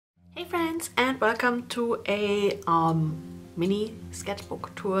Hey friends, and welcome to a mini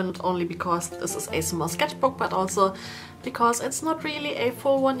sketchbook tour, not only because this is a small sketchbook but also because it's not really a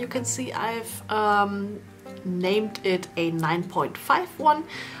full one. You can see I've named it a 9.5 one.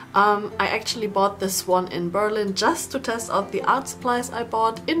 I actually bought this one in Berlin just to test out the art supplies I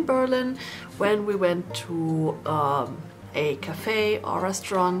bought in Berlin when we went to a cafe or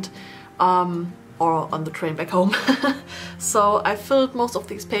restaurant or on the train back home. So I filled most of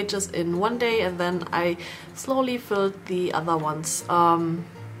these pages in one day and then I slowly filled the other ones in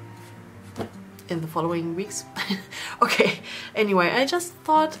the following weeks. Okay, anyway, I just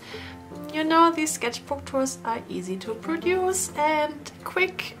thought, you know, these sketchbook tours are easy to produce and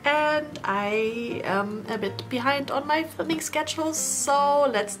quick, and I am a bit behind on my filming schedules, so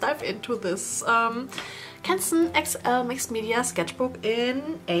let's dive into this Canson XL Mixed Media sketchbook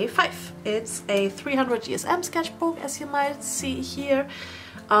in A5. It's a 300 GSM sketchbook, as you might see here.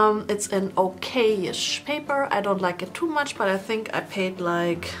 It's an okay-ish paper. I don't like it too much, but I think I paid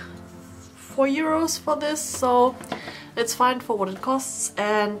like €4 for this, so it's fine for what it costs.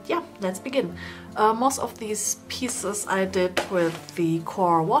 And yeah, let's begin. Most of these pieces I did with the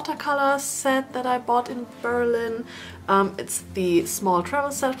Core watercolor set that I bought in Berlin. It's the small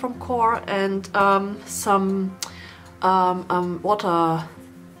travel set from Core and some water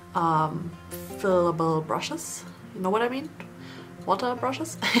fillable brushes. You know what I mean? Water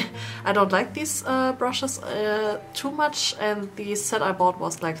brushes. I don't like these brushes too much, and the set I bought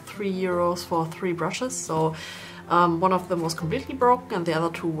was like €3 for 3 brushes, so one of them was completely broken and the other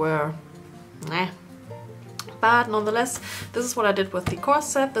two were nah. But nonetheless, this is what I did with the Core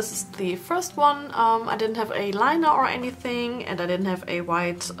set. This is the first one. I didn't have a liner or anything, and I didn't have a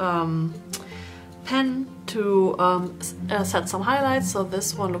white pen to set some highlights, so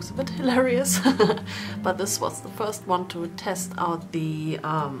this one looks a bit hilarious. But this was the first one to test out the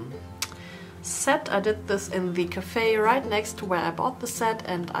set. I did this in the cafe right next to where I bought the set,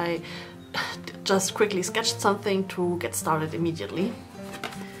 and I just quickly sketched something to get started immediately.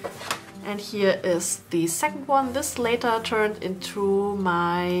 And here is the second one. This later turned into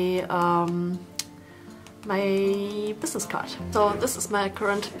my my business card. So this is my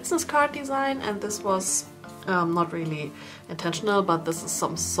current business card design, and this was not really intentional, but this is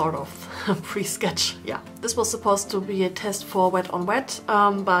some sort of pre-sketch. Yeah, this was supposed to be a test for wet on wet,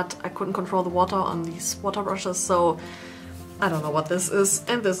 but I couldn't control the water on these water brushes, so I don't know what this is.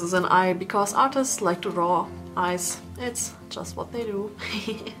 And this is an eye, because artists like to draw eyes. It's just what they do.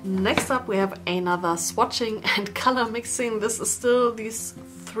 Next up we have another swatching and color mixing. This is still, these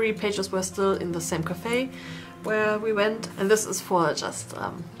 3 pages were still in the same cafe where we went, and this is for just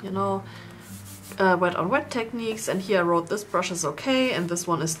you know, wet on wet techniques. And here I wrote this brush is okay, and this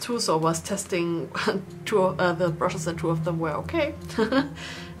one is too, so I was testing the brushes and 2 of them were okay.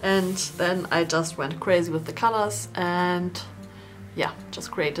 And then I just went crazy with the colors and yeah,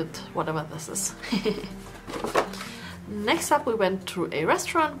 just created whatever this is. Next up we went to a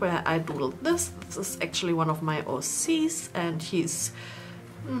restaurant where I doodled this. This is actually one of my OCs, and he's,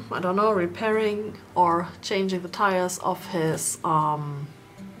 I don't know, repairing or changing the tires of his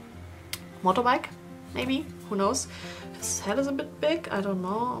motorbike, maybe, who knows. His head is a bit big, I don't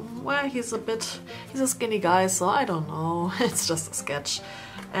know. Well, he's a skinny guy, so I don't know. It's just a sketch.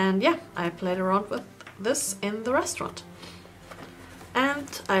 And yeah, I played around with this in the restaurant.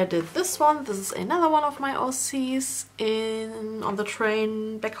 And I did this one. This is another one of my OCs on the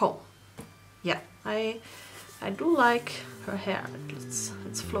train back home. Yeah, I do like her hair. It's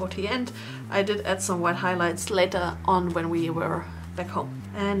floaty, and I did add some white highlights later on when we were back home.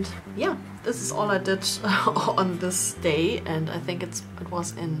 And yeah, this is all I did on this day, and I think it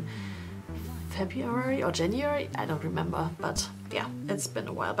was in February or January, I don't remember, but yeah, it's been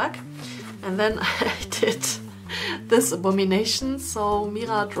a while back. And then I did this abomination. So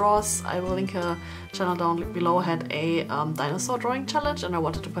Mira Draws, I will link her channel down below, had a dinosaur drawing challenge, and I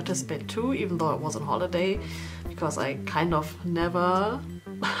wanted to participate too, even though it was on holiday, because I kind of never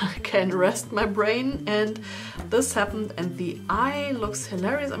can rest my brain. And this happened, and the eye looks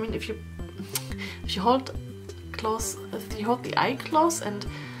hilarious. I mean, if you hold the eye close, and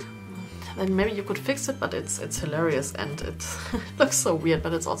then maybe you could fix it, but it's hilarious, and it looks so weird,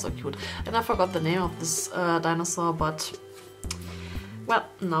 but it's also cute. And I forgot the name of this dinosaur, but well,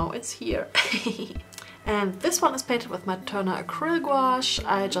 now it's here. And this one is painted with my Turner acrylic gouache.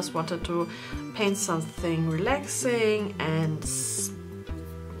 I just wanted to paint something relaxing and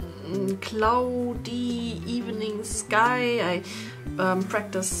cloudy evening sky. I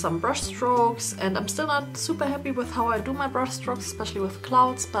practiced some brush strokes, and I'm still not super happy with how I do my brush strokes, especially with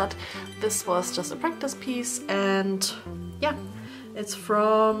clouds, but this was just a practice piece. And yeah, It's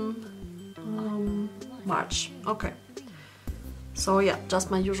from March. Okay. So yeah,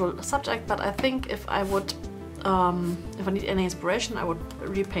 just my usual subject, but I think if I would, if I need any inspiration, I would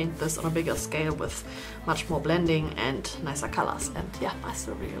repaint this on a bigger scale with much more blending and nicer colors. And yeah, I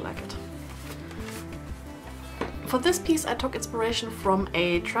still really like it. For this piece I took inspiration from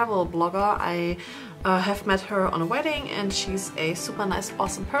a travel blogger. I have met her on a wedding, and she's a super nice,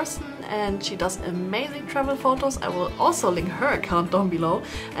 awesome person, and she does amazing travel photos. I will also link her account down below,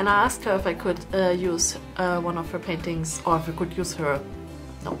 and I asked her if I could use one of her paintings, or if I could use her...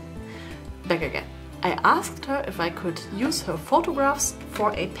 no, back again. I asked her if I could use her photographs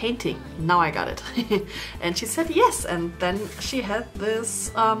for a painting. Now I got it. And she said yes, and then she had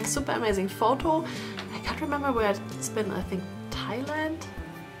this super amazing photo. I can't remember where it's been, I think Thailand,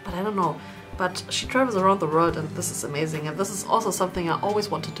 but I don't know. But she travels around the world, and this is amazing, and this is also something I always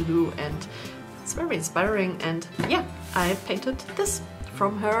wanted to do, and it's very inspiring. And yeah, I painted this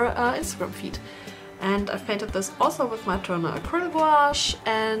from her Instagram feed. And I've painted this also with my Turner acrylic gouache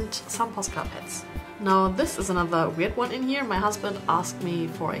and some postcard pads. Now this is another weird one in here. My husband asked me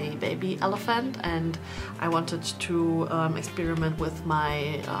for a baby elephant, and I wanted to experiment with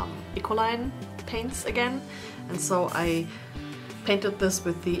my Ecoline paints again, and so I painted this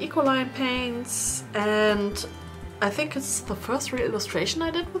with the Ecoline paints, and I think it's the first real illustration I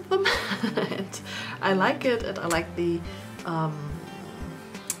did with them. And I like it, and I like the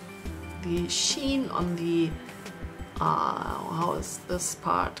sheen on the how is this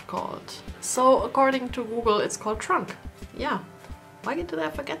part called? So according to Google it's called trunk. Yeah, why did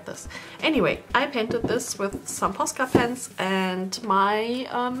I forget this? Anyway, I painted this with some Posca pens and my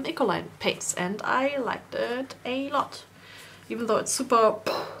Ecoline paints, and I liked it a lot. Even though it's super,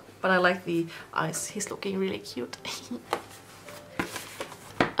 but I like the eyes. He's looking really cute.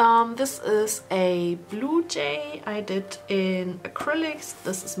 This is a blue jay I did in acrylics.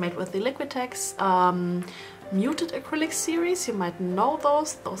 This is made with the Liquitex muted acrylic series. You might know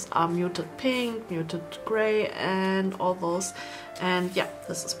those. Those are muted pink, muted gray, and all those. And yeah,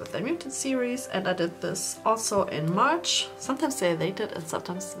 this is with the muted series, and I did this also in March. Sometimes they are dated and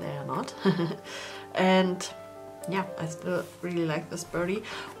sometimes they are not. And yeah, I still really like this birdie.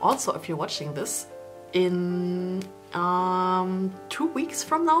 Also, if you're watching this in 2 weeks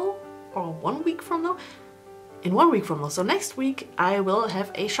from now, or 1 week from now, in 1 week from now, so next week, I will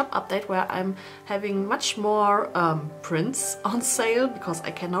have a shop update where I'm having much more prints on sale, because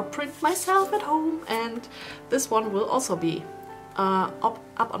I cannot print myself at home, and this one will also be up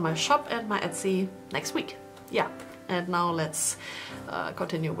on my shop and my Etsy next week. Yeah, and now let's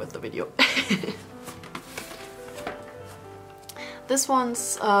continue with the video. This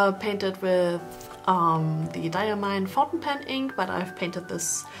one's painted with the Diamine fountain pen ink, but I've painted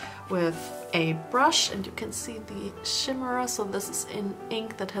this with a brush, and you can see the shimmer. So this is in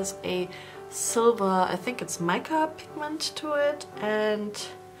ink that has a silver, I think it's mica pigment to it, and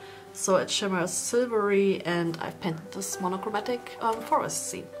so it shimmers silvery, and I've painted this monochromatic forest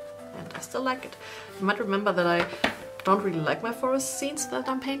scene, and I still like it. You might remember that I don't really like my forest scenes that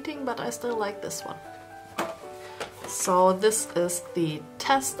I'm painting, but I still like this one. So this is the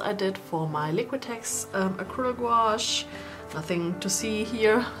test I did for my Liquitex acrylic gouache. Nothing to see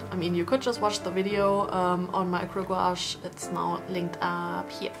here. I mean, you could just watch the video on my acrylic gouache. It's now linked up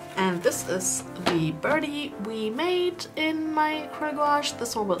here. And this is the birdie we made in my acrylic gouache.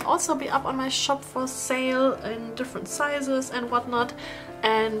 This one will also be up on my shop for sale in different sizes and whatnot.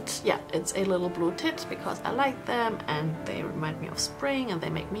 And yeah, it's a little blue tit because I like them, and they remind me of spring, and they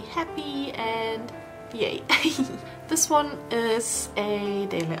make me happy, and yay. This one is a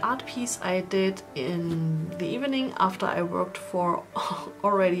daily art piece I did in the evening after I worked for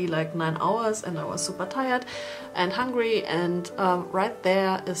already like 9 hours, and I was super tired and hungry, and right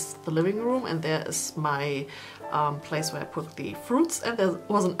there is the living room, and there is my place where I put the fruits, and there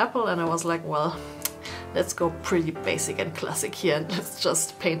was an apple, and I was like, well, let's go pretty basic and classic here, and let's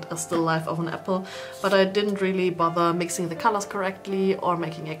just paint a still life of an apple. But I didn't really bother mixing the colors correctly or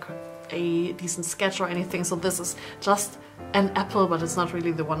making a decent sketch or anything, so this is just an apple, but it's not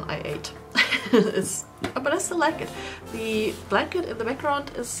really the one I ate. But I still like it. The blanket in the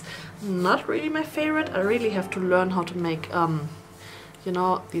background is not really my favorite. I really have to learn how to make you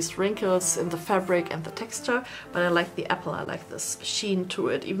know, these wrinkles in the fabric and the texture, but I like the apple. I like this sheen to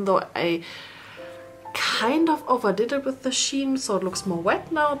it, even though I kind of overdid it with the sheen, so it looks more wet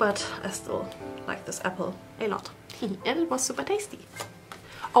now, but I still like this apple a lot. And it was super tasty.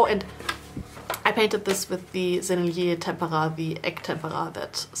 Oh, and I painted this with the Sennelier tempera, the egg tempera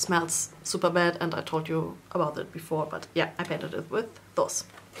that smells super bad, and I told you about it before, but yeah, I painted it with those.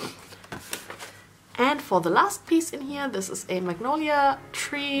 And for the last piece in here, this is a magnolia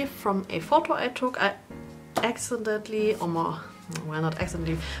tree from a photo I took. I accidentally, or more, well, not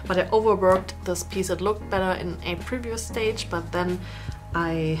accidentally, but I overworked this piece. It looked better in a previous stage, but then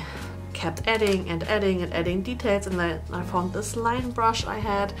I kept adding and adding and adding details, and then I found this line brush I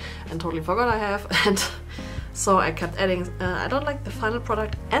had and totally forgot I have, and so I kept adding. I don't like the final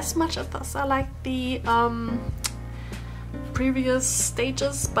product as much as I like the previous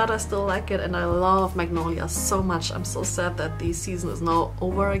stages, but I still like it, and I love magnolia so much. I'm so sad that the season is now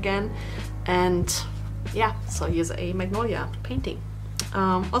over again, and yeah, so here's a magnolia painting.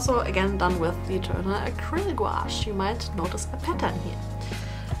 Also again done with the Turner acrylic gouache. You might notice a pattern here.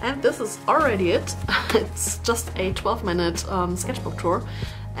 And this is already it. It's just a 12-minute sketchbook tour,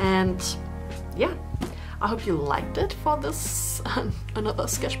 and yeah, I hope you liked it for this another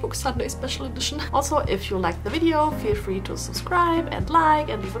Sketchbook Sunday special edition. Also, if you liked the video, feel free to subscribe and like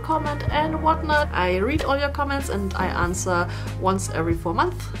and leave a comment and whatnot. I read all your comments and I answer once every 4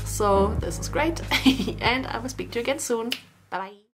 months, so this is great. And I will speak to you again soon. Bye bye.